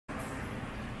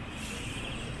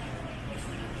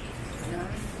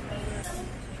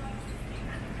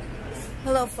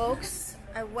Hello folks,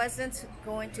 I wasn't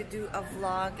going to do a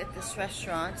vlog at this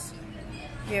restaurant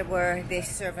here where they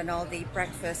serve an all-day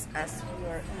breakfast as we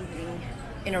are eating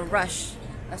in a rush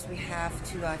as we have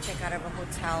to check out of a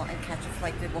hotel and catch a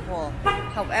flight to Bohol.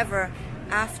 However,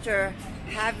 after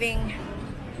having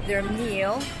their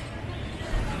meal,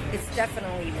 it's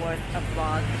definitely worth a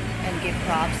vlog and give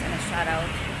props and a shout out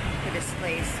to this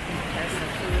place because the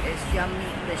food is yummy,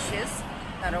 delicious.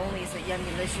 Not only is it yummy,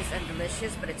 delicious and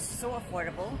delicious, but it's so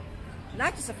affordable.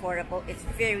 Not just affordable, it's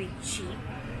very cheap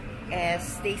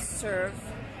as they serve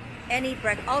any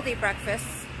all-day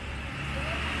breakfasts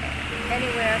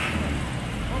anywhere.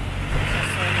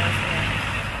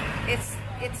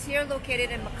 It's here located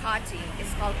in Macati.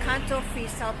 It's called Kanto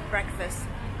Freestyle Breakfast.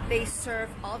 They serve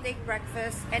all-day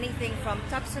breakfast, anything from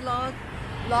tapsilog,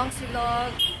 long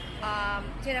silog,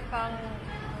 tinapang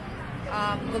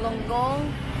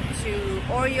gulonggong, to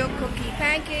Oreo cookie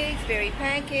pancakes, berry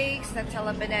pancakes,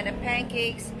 Nutella banana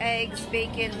pancakes, eggs,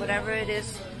 bacon, whatever it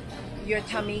is your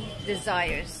tummy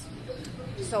desires.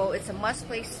 So it's a must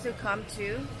place to come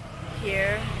to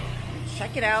here.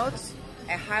 Check it out.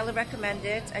 I highly recommend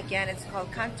it. Again, it's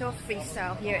called Kanto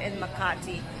Freestyle here in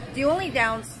Macati. The only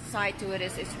downside to it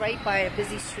is it's right by a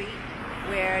busy street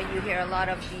where you hear a lot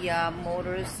of the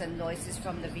motors and noises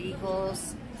from the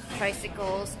vehicles,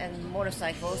 tricycles and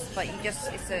motorcycles, but it's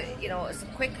a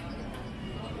quick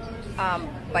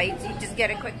bite. You just get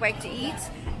a quick bite to eat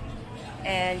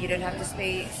and you don't have to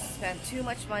spend too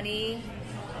much money.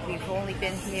 We've only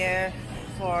been here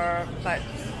for about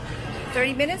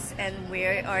 30 minutes and we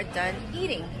are done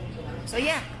eating. So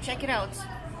yeah, check it out.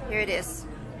 Here it is.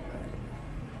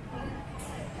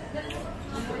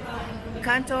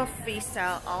 Kanto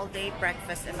Freestyle all-day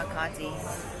breakfast in Macati.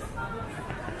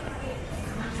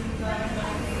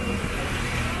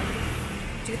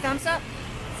 2 thumbs up.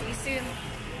 See you soon.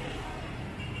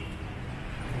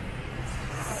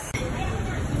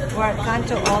 We're at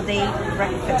Kanto all-day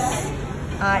breakfast.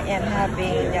 I am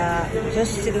having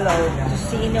just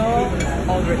tocino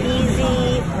over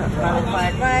easy,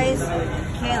 fried rice.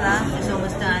 Kayla is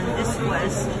almost done. This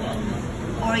was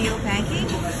Oreo pancake.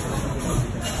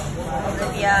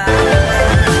 Olivia.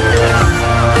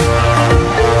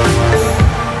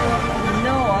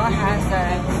 Noah has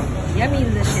a yummy,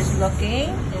 delicious looking.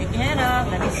 Big hand up.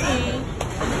 Let me see.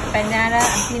 Banana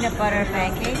and peanut butter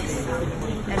pancakes.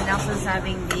 And Nelson's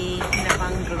having the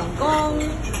tinapang gulonggong,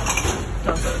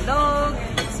 tosilog,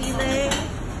 sile,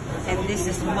 and this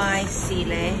is my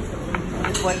sile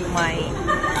with what my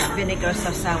vinegar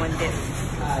sausawan dip.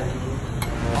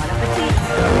 Bon appetit!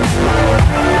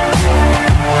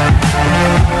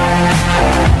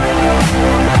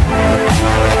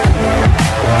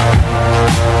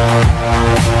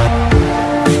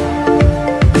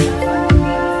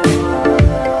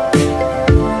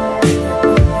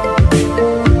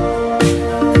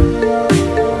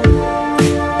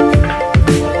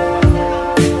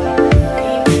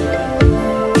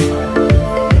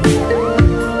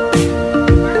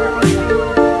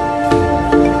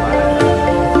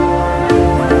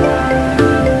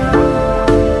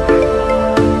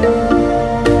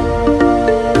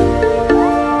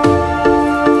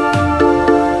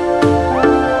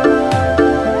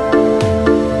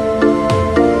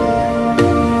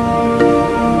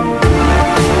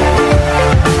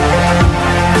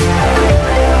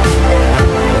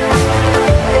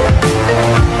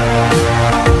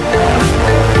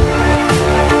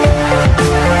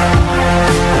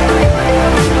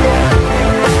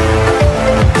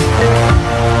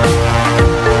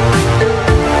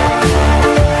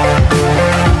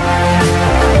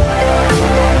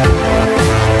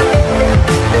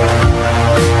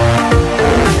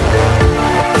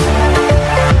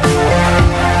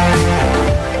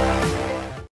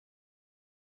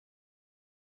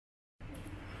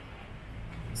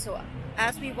 So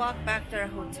as we walked back to our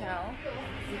hotel,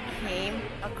 we came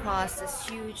across this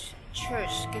huge church,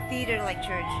 cathedral-like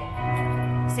church,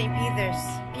 St.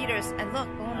 Peter's, and look,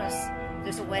 bonus,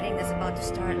 there's a wedding that's about to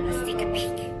start. Let's take a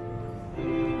peek.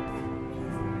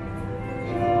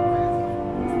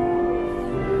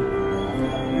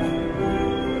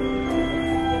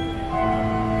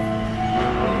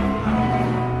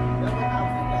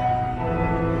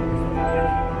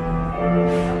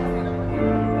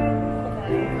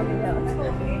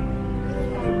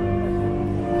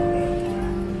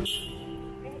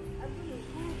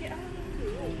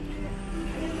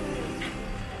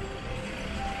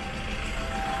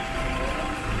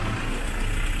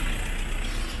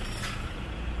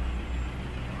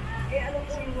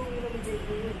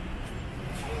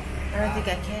 I don't think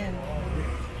I can.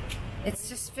 It's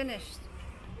just finished.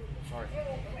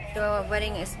 The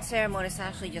wedding ceremony is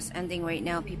actually just ending right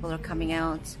now. People are coming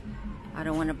out. I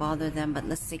don't want to bother them, but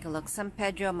let's take a look. San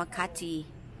Pedro, Macati.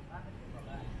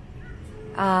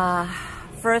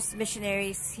 First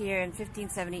missionaries here in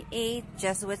 1578.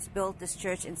 Jesuits built this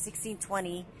church in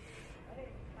 1620.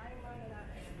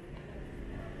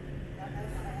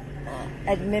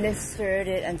 Administered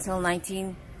it until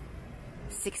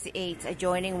 1968.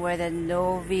 Adjoining were the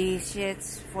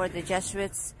novitiates for the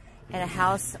Jesuits and a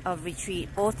house of retreat.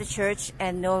 Both the church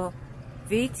and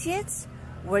novitiates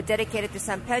were dedicated to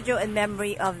San Pedro in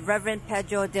memory of Reverend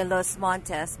Pedro de los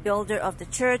Montes, builder of the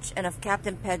church, and of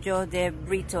Captain Pedro de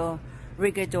Brito,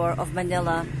 Rigador of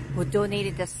Manila, who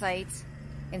donated the site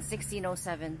in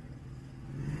 1607.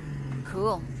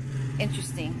 Cool.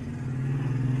 Interesting.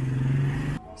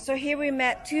 So here we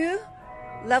met two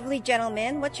lovely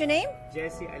gentlemen. What's your name?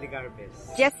 Jesse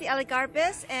Aligarbes. Jesse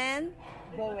Aligarbes and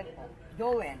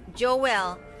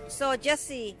Joel. So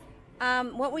Jesse,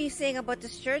 what were you saying about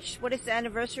this church? What is the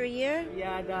anniversary year?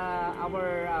 Yeah,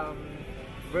 our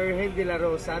Virgen de la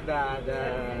Rosa,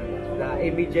 the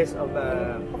images of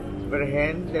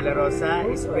Virgen de la Rosa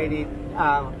is already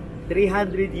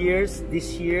 300 years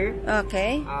this year.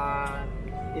 Okay.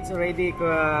 It's already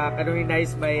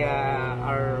canonized by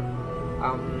our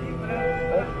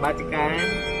Vatican.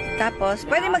 Tapos,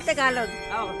 pwede mag-Tagalog.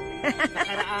 Oh,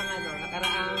 nakaraang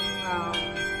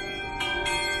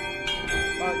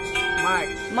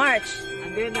March.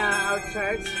 And then our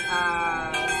church,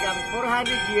 400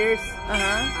 years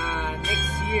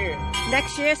next year.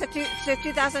 Next year, so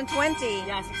 2020.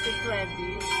 Yeah,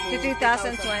 1620 to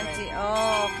 2020.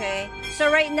 Oh, okay.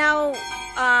 So right now,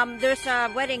 there's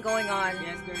a wedding going on.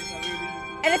 Yes, there is a wedding.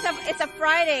 And it's a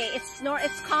Friday. It's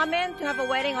common to have a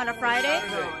wedding on a Friday.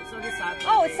 No, it's only Saturday.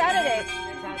 Oh, it's Saturday.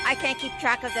 I can't keep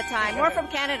track of the time. We're from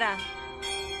Canada.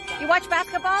 You watch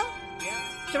basketball? Yeah.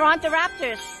 Toronto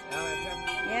Raptors.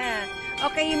 Yeah.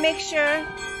 Okay, you make sure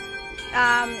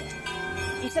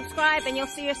you subscribe and you'll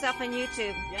see yourself on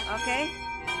YouTube. Yeah. Okay?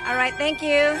 All right, thank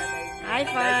you. High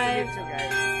five. Nice to meet you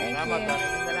guys. Thank you.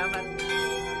 Salamat.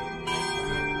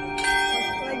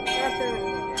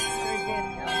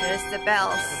 There's the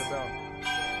bells.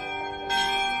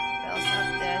 Bells up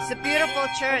there. It's a beautiful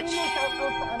church. Yeah,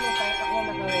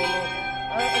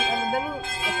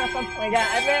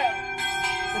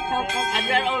 and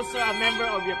we're also a member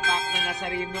of Yapak na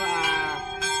Nazareno.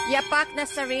 Yapak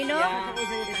Nazareno? Yeah,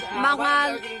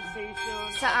 Mga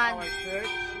organization saan? of our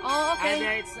church. Oh, okay.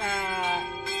 And it's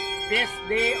this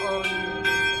day on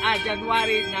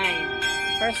January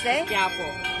 9. First day? Quiapo.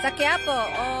 Sa Quiapo.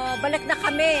 Oh, balik na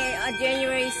kami on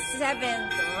January 7.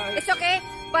 It's okay,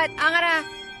 but I'm gonna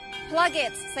plug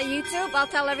it sa YouTube. I'll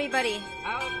tell everybody.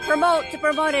 Okay. To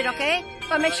promote it, okay?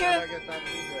 But make sure...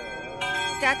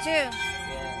 Tattoo.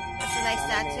 That's a nice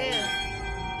tattoo.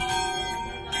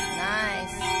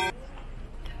 Nice.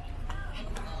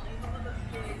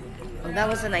 Well, that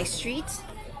was a nice street.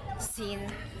 Seen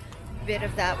a bit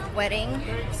of that wedding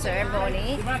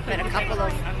ceremony. Met a couple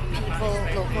of people,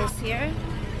 locals here.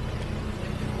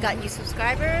 Got new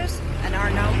subscribers and are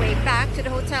on our way back to the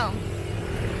hotel.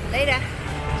 Later.